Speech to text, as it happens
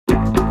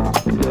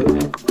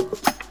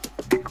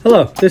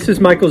Hello, this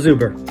is Michael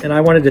Zuber, and I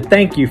wanted to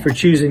thank you for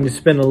choosing to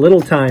spend a little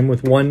time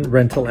with one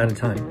rental at a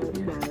time.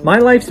 My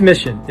life's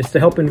mission is to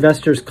help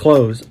investors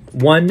close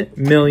 1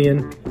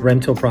 million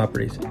rental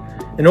properties.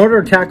 In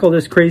order to tackle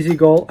this crazy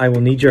goal, I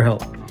will need your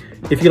help.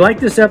 If you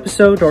like this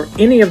episode or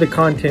any of the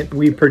content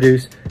we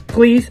produce,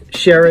 please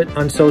share it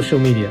on social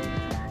media.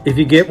 If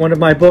you get one of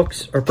my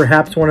books or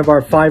perhaps one of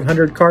our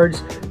 500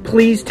 cards,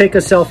 please take a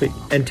selfie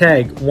and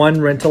tag one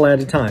rental at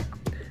a time.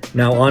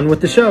 Now on with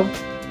the show.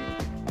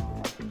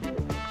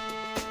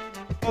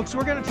 Folks,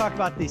 we're going to talk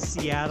about the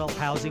Seattle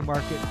housing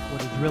market,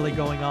 what is really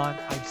going on.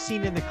 I've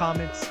seen in the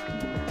comments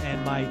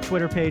and my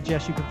Twitter page,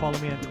 yes, you can follow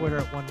me on Twitter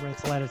at one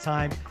rental at a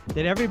time,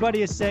 that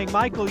everybody is saying,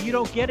 Michael, you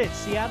don't get it.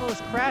 Seattle is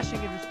crashing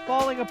and it's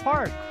falling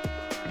apart.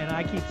 And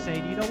I keep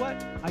saying, you know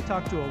what? I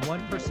talked to a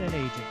 1%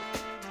 agent,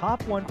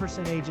 top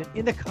 1% agent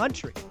in the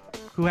country,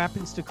 who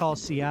happens to call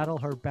Seattle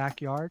her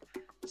backyard.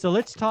 So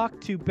let's talk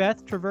to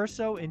Beth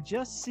Traverso and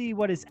just see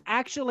what is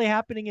actually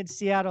happening in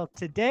Seattle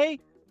today,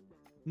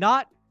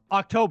 not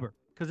October.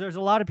 Because there's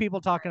a lot of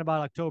people talking about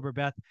October.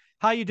 Beth,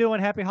 how you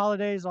doing? Happy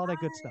holidays, all that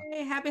good stuff.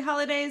 Hey, happy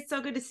holidays. So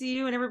good to see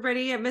you and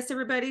everybody. I miss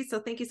everybody. So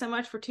thank you so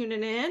much for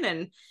tuning in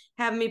and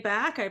having me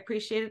back. I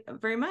appreciate it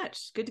very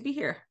much. Good to be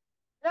here.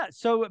 Yeah.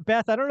 So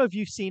Beth, I don't know if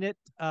you've seen it.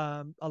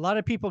 A lot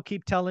of people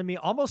keep telling me,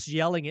 almost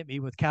yelling at me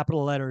with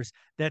capital letters,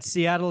 that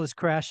Seattle is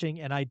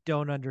crashing and I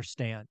don't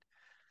understand.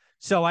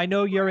 So I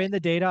know you're in the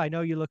data. I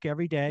know you look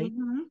every day.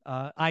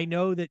 I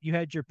know that you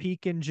had your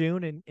peak in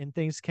June and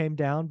things came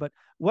down, but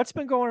what's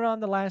been going on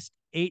the last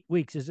 8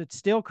 weeks? Is it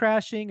still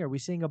crashing? Are we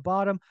seeing a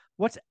bottom?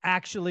 What's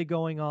actually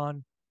going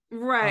on?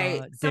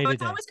 Right. So day to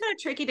it's day? always kind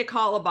of tricky to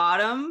call a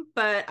bottom,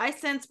 but I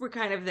sense we're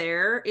kind of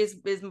there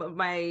is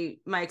my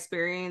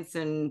experience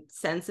and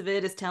sense of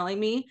it is telling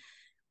me.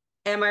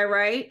 Am I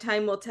right?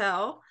 Time will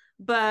tell.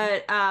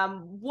 But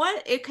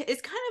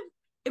it's kind of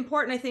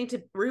important, I think,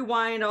 to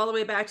rewind all the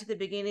way back to the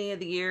beginning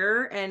of the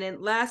year. And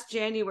in last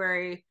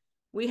January,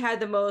 we had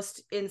the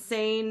most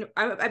insane,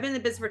 I've been in the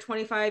business for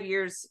 25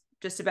 years,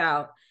 just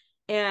about.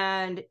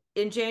 And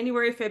in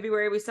January,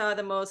 February, we saw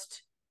the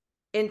most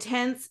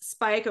intense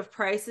spike of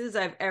prices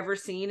I've ever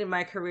seen in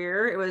my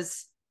career. It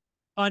was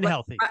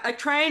unhealthy. Like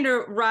trying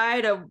to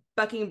ride a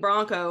bucking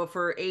bronco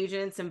for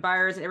agents and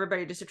buyers and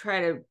everybody just to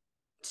try to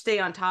stay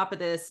on top of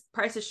this.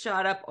 Prices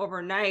shot up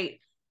overnight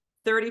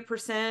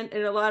 30%,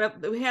 and a lot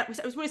of it was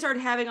when we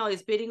started having all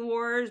these bidding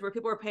wars where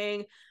people were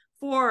paying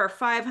 $400,000 or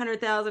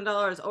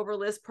 $500,000 over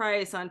list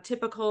price on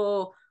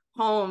typical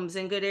homes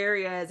in good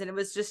areas, and it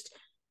was just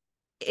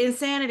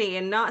insanity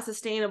and not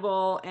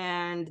sustainable,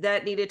 and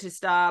that needed to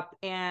stop.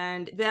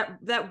 And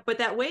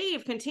that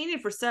wave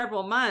continued for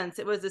several months.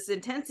 It was this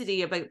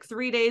intensity of like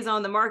 3 days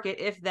on the market,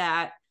 if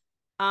that,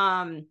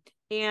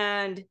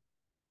 and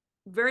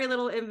very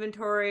little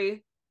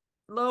inventory,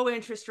 low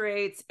interest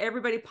rates,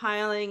 everybody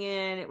piling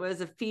in. It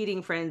was a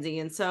feeding frenzy.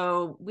 And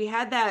so we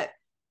had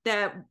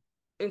that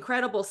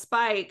incredible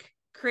spike,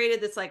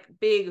 created this like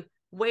big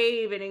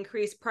wave and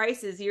increased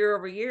prices year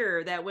over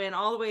year that went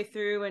all the way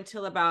through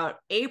until about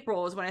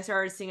April is when I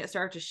started seeing it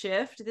start to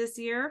shift this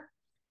year.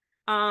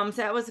 So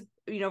that was,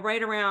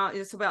 right around,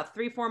 it's about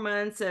 3-4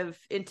 months of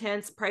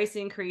intense price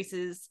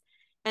increases.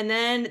 And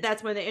then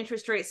that's when the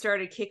interest rate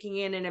started kicking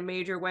in a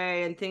major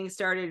way, and things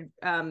started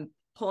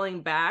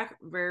pulling back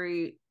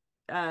very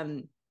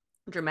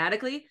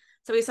dramatically.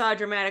 So we saw a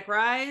dramatic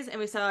rise and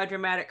we saw a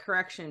dramatic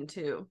correction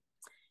too.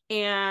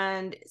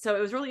 And so it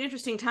was really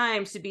interesting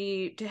times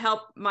to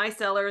help my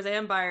sellers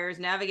and buyers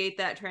navigate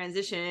that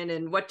transition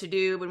and what to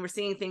do when we're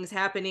seeing things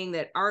happening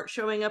that aren't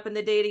showing up in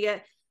the data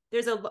yet.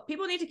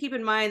 People need to keep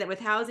in mind that with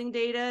housing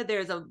data,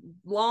 there's a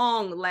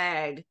long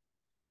lag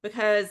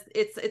because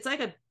it's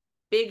like a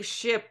big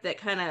ship that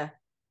kind of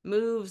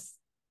moves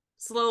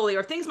slowly,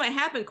 or things might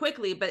happen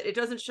quickly, but it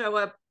doesn't show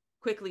up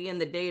quickly in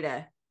the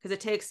data because it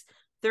takes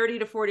 30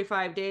 to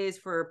 45 days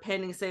for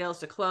pending sales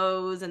to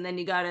close. And then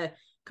you got to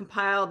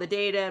compile the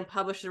data and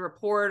publish the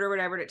report or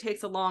whatever. And it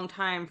takes a long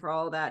time for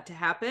all of that to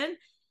happen.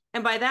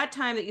 And by that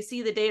time that you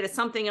see the data,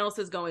 something else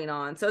is going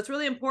on. So it's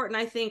really important,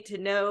 I think, to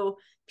know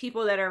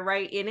people that are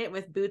right in it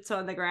with boots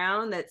on the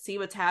ground that see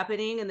what's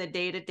happening in the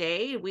day to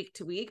day, week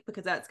to week,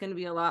 because that's going to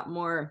be a lot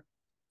more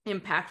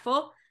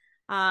impactful.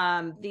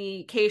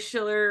 The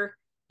Case-Shiller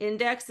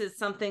index is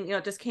something,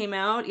 it just came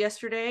out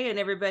yesterday and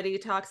everybody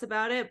talks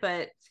about it,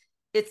 but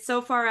it's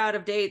so far out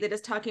of date that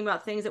it's talking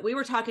about things that we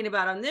were talking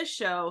about on this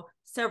show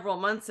several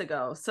months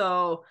ago.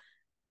 So,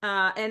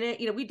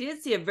 we did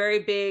see a very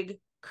big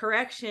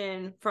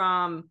correction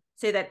from,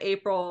 say, that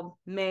April,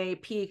 May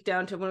peak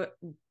down to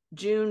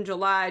June,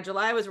 July.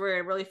 July was where I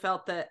really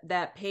felt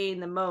that pain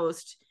the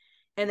most.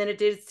 And then it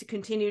did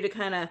continue to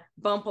kind of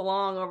bump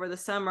along over the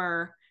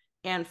summer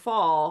and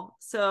fall.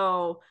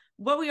 So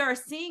what we are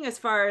seeing as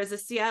far as the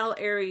Seattle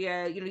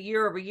area,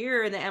 year over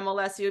year in the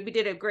MLS, we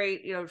did a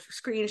great,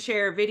 screen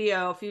share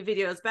video a few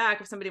videos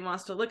back if somebody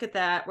wants to look at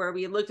that, where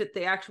we looked at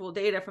the actual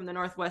data from the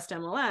Northwest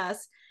MLS.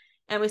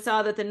 And we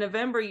saw that the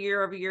November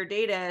year over year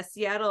data,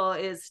 Seattle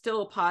is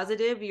still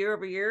positive year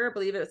over year. I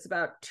believe it's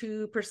about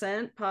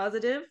 2%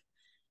 positive.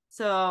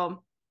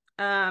 So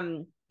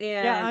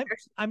Yeah, And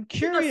I'm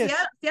actually, no, curious.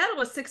 Seattle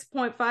was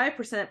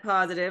 6.5%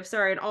 positive.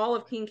 Sorry, and all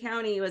of King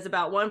County was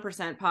about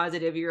 1%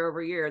 positive year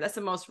over year. That's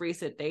the most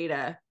recent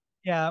data.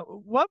 Yeah,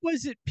 what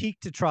was it peak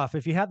to trough?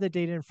 If you have the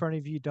data in front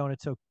of you, don't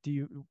it's okay.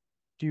 Do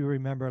you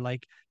remember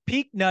like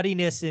peak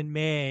nuttiness in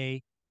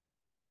May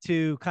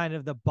to kind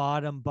of the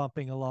bottom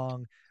bumping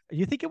along?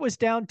 You think it was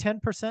down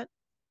 10%?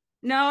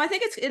 No, I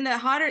think it's in the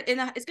hotter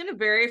it's going to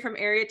vary from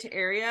area to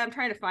area. I'm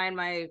trying to find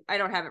I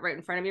don't have it right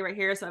in front of me right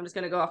here, so I'm just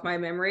going to go off my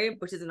memory,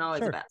 which isn't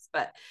always the Sure. best.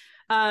 But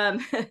um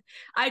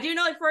I do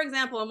know, like, for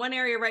example, in one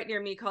area right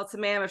near me called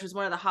Sammamish, which was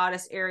one of the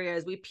hottest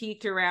areas, we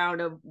peaked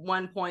around a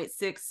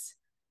 1.6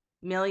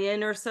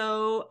 million or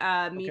so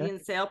Okay. median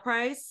sale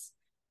price.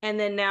 And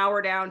then now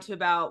we're down to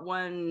about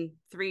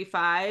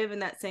 135 in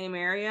that same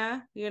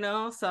area,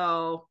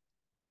 so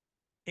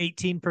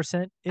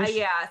 18% ish.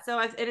 yeah. So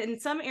in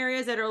some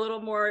areas that are a little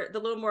more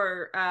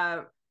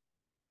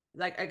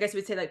like, I guess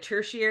we'd say like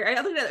tertiary. I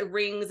look at the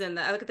rings, and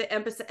I look at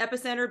the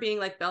epicenter being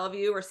like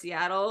Bellevue or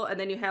Seattle, and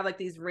then you have like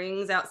these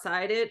rings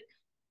outside it.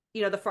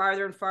 The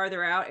farther and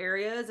farther out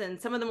areas, and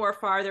some of the more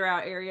farther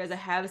out areas, I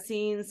have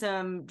seen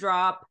some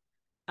drop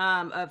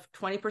of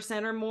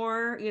 20% or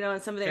more. In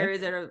some of the Okay.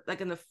 areas that are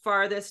like in the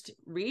farthest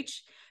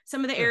reach.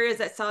 Some of the Sure. areas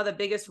that saw the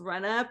biggest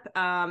run up,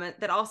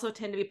 that also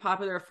tend to be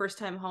popular first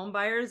time home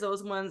buyers.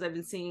 Those ones I've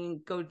been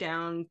seeing go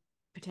down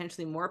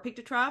potentially more peak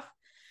to trough.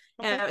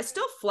 Okay. It's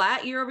still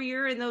flat year over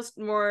year in those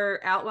more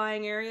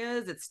outlying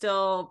areas. It's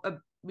still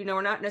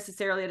we're not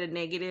necessarily at a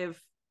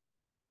negative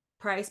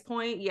price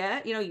point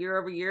yet, year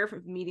over year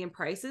for median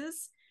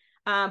prices.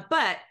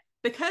 But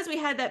because we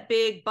had that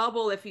big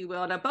bubble, if you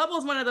will. Now, bubble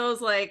is one of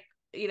those, like,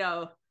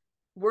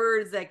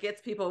 words that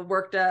gets people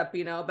worked up,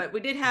 but we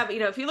did have,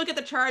 if you look at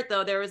the chart,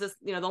 though, there was this,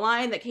 the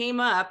line that came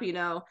up,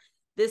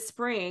 this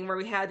spring, where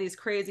we had these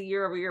crazy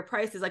year over year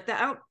prices like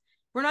that.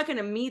 We're not going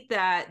to meet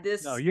that No,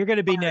 this you're going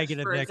to be March,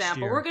 negative for next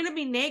example. We're year. going to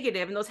be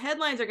negative, and those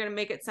headlines are going to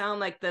make it sound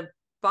like the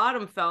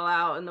bottom fell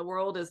out and the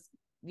world is,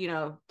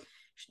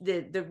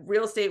 the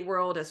real estate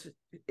world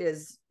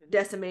is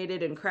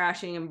decimated and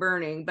crashing and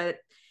burning. But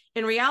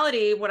in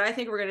reality, what I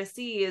think we're going to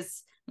see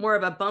is more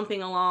of a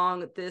bumping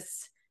along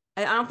this.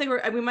 I don't think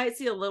we might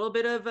see a little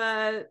bit of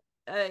a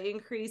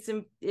increase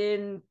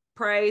in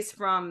price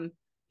from,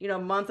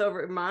 month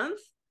over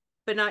month,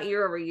 but not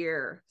year over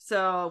year.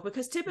 So,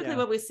 because typically Yeah.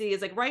 what we see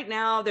is, like, right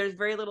now there's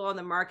very little on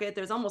the market.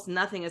 There's almost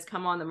nothing has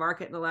come on the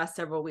market in the last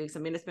several weeks. I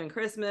mean, it's been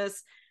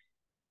Christmas.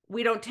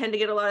 We don't tend to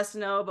get a lot of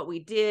snow, but we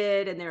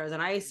did, and there was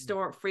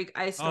an freak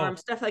ice storm, Oh,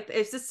 stuff like that.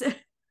 It's just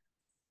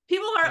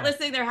people aren't yeah.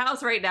 listing their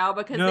house right now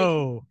because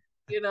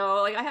they,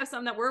 No. like, I have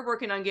some that we're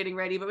working on getting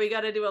ready, but we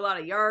got to do a lot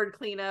of yard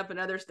cleanup and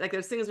other, like,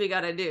 there's things we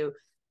got to do.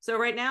 So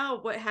right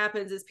now, what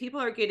happens is people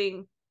are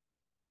getting,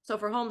 so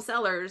for home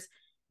sellers,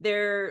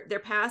 they're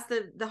past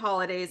the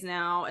holidays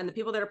now, and the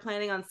people that are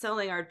planning on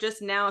selling are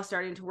just now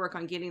starting to work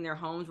on getting their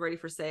homes ready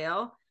for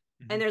sale.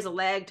 Mhm. And there's a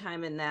lag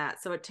time in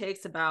that, so it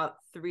takes about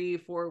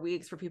 3-4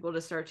 weeks for people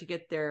to start to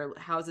get their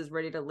houses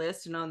ready to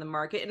list and on the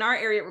market. In our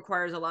area, it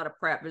requires a lot of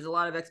prep. There's a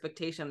lot of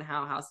expectation on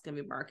how a house can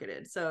be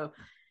marketed, so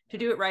to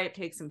do it right, it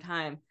takes some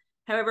time.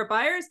 However,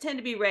 buyers tend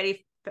to be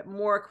ready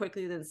more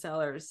quickly than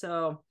sellers,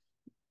 so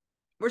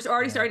we're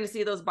already Yeah. starting to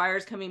see those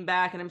buyers coming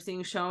back, and I'm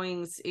seeing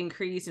showings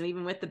increase. And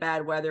even with the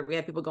bad weather, we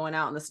have people going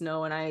out in the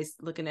snow and ice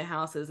looking at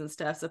houses and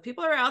stuff. So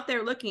people are out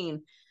there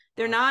looking.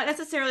 They're Wow. not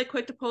necessarily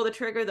quick to pull the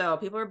trigger, though.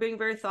 People are being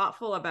very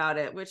thoughtful about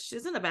it, which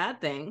isn't a bad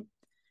thing.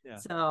 Yeah.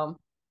 So,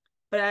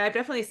 but I've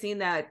definitely seen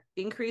that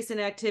increase in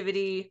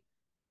activity,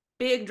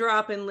 big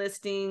drop in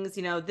listings.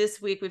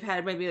 This week we've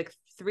had maybe like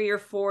 3 or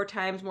 4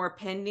 times more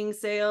pending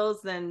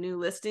sales than new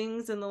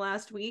listings in the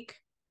last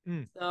week.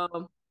 Mm.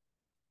 So,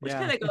 which Yeah.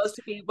 kind of goes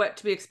to be what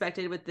to be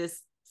expected with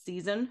this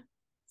season.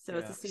 So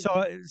it's Yeah. a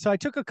season. So I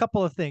took a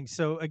couple of things.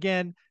 So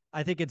again,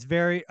 I think it's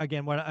very,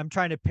 again, what I'm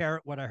trying to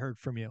parrot what I heard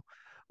from you.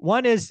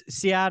 One is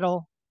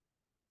Seattle,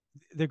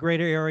 the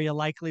greater area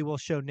likely will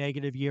show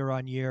negative year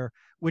on year,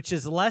 which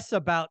is less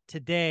about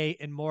today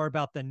and more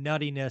about the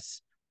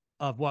nuttiness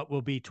of what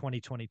will be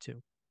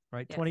 2022,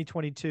 right? Yes.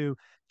 2022,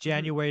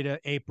 January to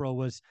April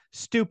was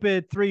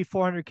stupid,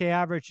 400K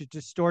average. It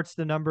distorts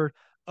the number.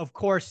 Of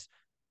course,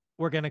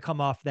 we're going to come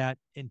off that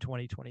in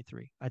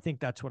 2023. I think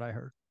that's what I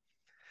heard.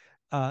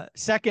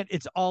 Second,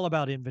 it's all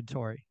about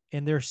inventory,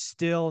 and there's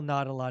still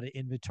not a lot of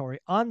inventory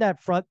on that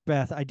front.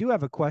 Beth, I do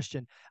have a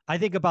question. I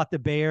think about the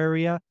Bay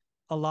Area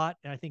a lot,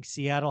 and I think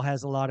Seattle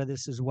has a lot of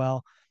this as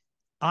well.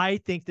 I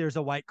think there's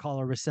a white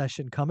collar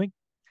recession coming.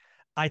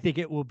 I think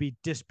it will be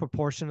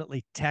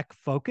disproportionately tech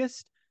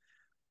focused.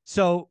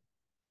 So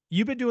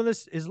you've been doing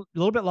this is a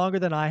little bit longer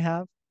than I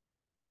have.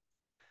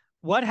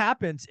 What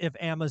happens if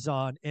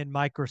Amazon and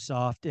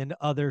Microsoft and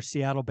other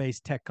Seattle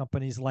based tech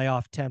companies lay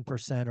off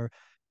 10% or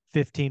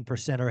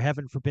 15% or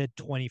heaven forbid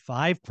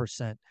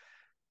 25%?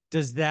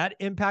 Does that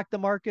impact the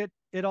market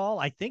at all?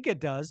 I think it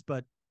does,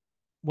 but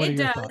what are It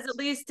your does, thoughts? at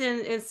least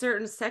in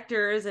certain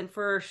sectors, and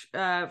for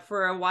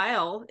a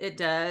while it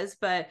does.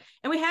 And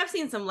we have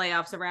seen some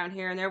layoffs around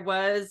here, and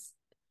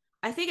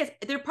I think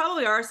there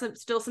probably are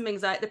still some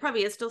anxiety. There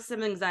probably is still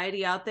some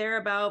anxiety out there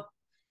about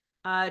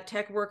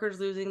tech workers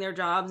losing their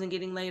jobs and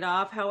getting laid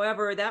off.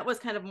 However, that was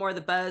kind of more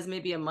the buzz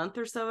maybe a month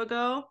or so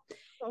ago.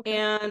 Okay.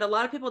 And a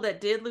lot of people that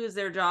did lose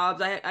their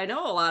jobs, I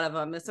know a lot of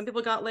them. Some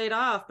people got laid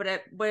off,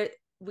 but what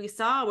we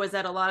saw was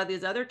that a lot of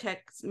these other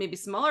tech, maybe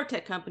smaller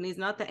tech companies,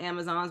 not the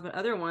Amazons, but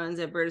other ones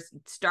that were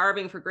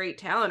starving for great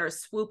talent are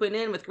swooping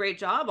in with great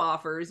job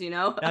offers,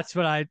 That's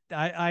what I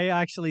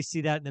actually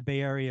see that in the Bay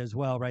Area as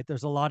well, right?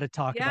 There's a lot of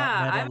talk about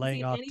I Meta haven't laying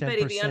seen off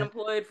anybody be 10%.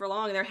 unemployed for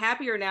long. They're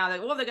happier now.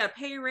 They got a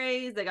pay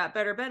raise, they got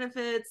better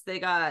benefits, they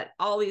got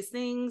all these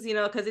things,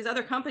 because these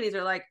other companies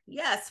are like,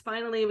 yes,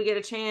 finally we get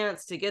a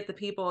chance to get the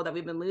people that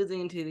we've been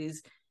losing to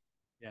these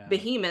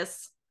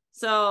behemoths.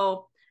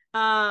 So,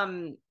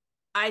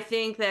 I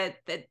think that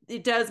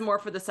it does more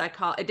for the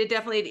psychology. It did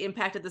definitely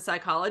impacted the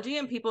psychology,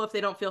 and people, if they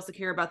don't feel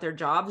secure about their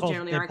jobs,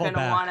 generally aren't going to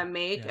want to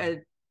make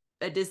a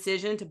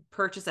decision to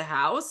purchase a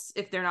house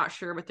if they're not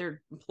sure what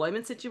their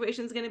employment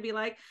situation is going to be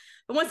like.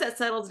 But once that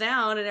settles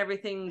down and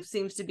everything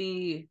seems to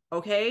be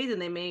okay, then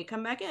they may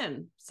come back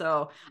in.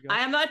 So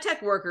I am not a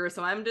tech worker,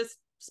 so I'm just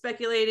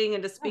speculating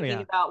and just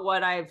speaking about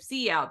what I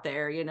see out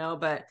there,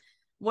 but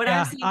what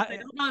I've seen, I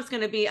don't know if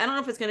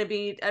it's going to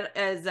be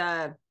as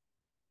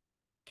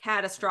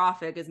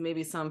catastrophic as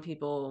maybe some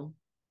people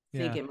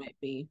think it might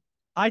be.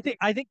 I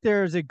think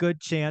there's a good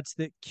chance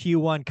that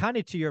Q1, kind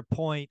of to your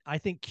point, I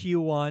think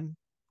Q1,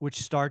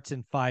 which starts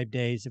in 5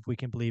 days, if we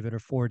can believe it, or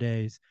 4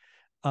 days,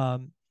 I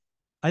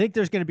think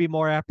there's going to be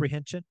more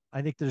apprehension.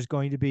 I think there's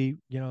going to be,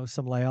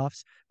 some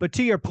layoffs. But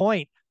to your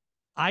point,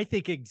 I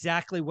think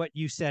exactly what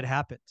you said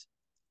happens.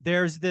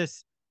 There's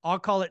this, I'll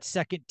call it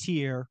second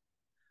tier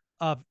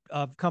of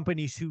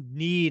companies who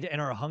need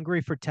and are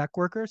hungry for tech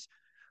workers,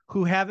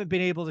 who haven't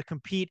been able to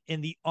compete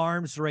in the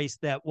arms race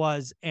that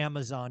was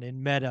Amazon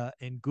and Meta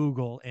and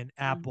Google and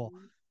Apple.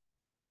 Mm-hmm.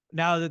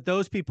 Now that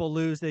those people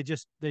lose, they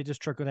just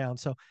trickle down.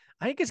 So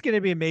I think it's going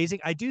to be amazing.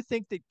 I do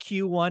think that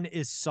Q1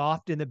 is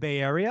soft in the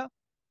Bay Area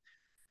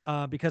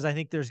because I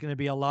think there's going to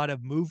be a lot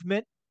of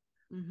movement,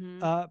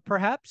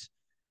 perhaps.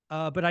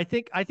 But I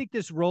think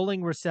this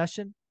rolling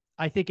recession,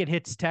 I think it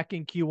hits tech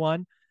in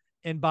Q1,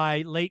 and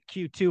by late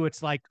Q2,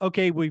 it's like,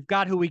 okay, we've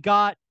got who we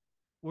got.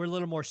 We're a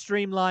little more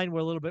streamlined. We're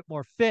a little bit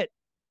more fit.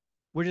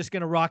 We're just going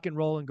to rock and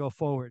roll and go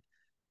forward.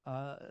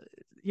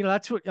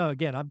 That's what,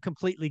 again, I'm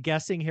completely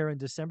guessing here in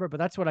December, but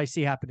that's what I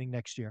see happening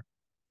next year.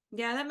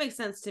 Yeah, that makes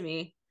sense to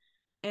me.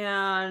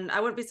 And I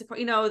wouldn't be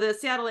surprised. The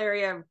Seattle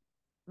area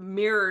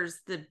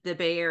mirrors the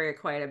Bay Area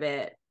quite a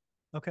bit.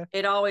 Okay.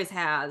 It always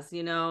has,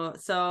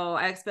 so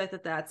I expect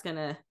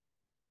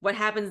what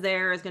happens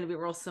there is going to be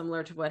real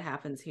similar to what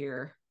happens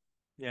here.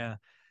 Yeah.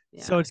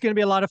 So it's going to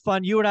be a lot of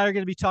fun. You and I are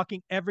going to be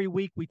talking every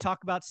week. We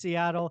talk about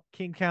Seattle,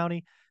 King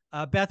County.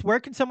 Beth, where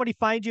can somebody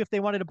find you if they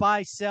wanted to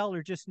buy, sell,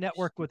 or just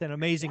network with an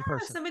amazing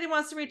person? If somebody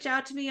wants to reach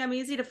out to me, I'm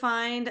easy to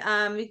find.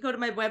 You can go to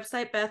my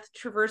website,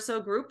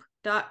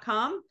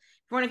 BethTraversogroup.com.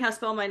 If you want to kind of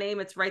spell my name,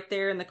 it's right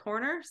there in the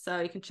corner, so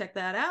you can check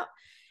that out.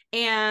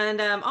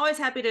 And I'm always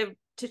happy to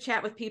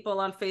chat with people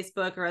on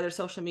Facebook or other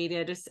social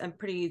media. I'm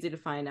pretty easy to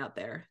find out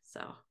there.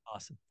 So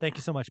awesome. Thank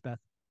you so much, Beth.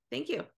 Thank you.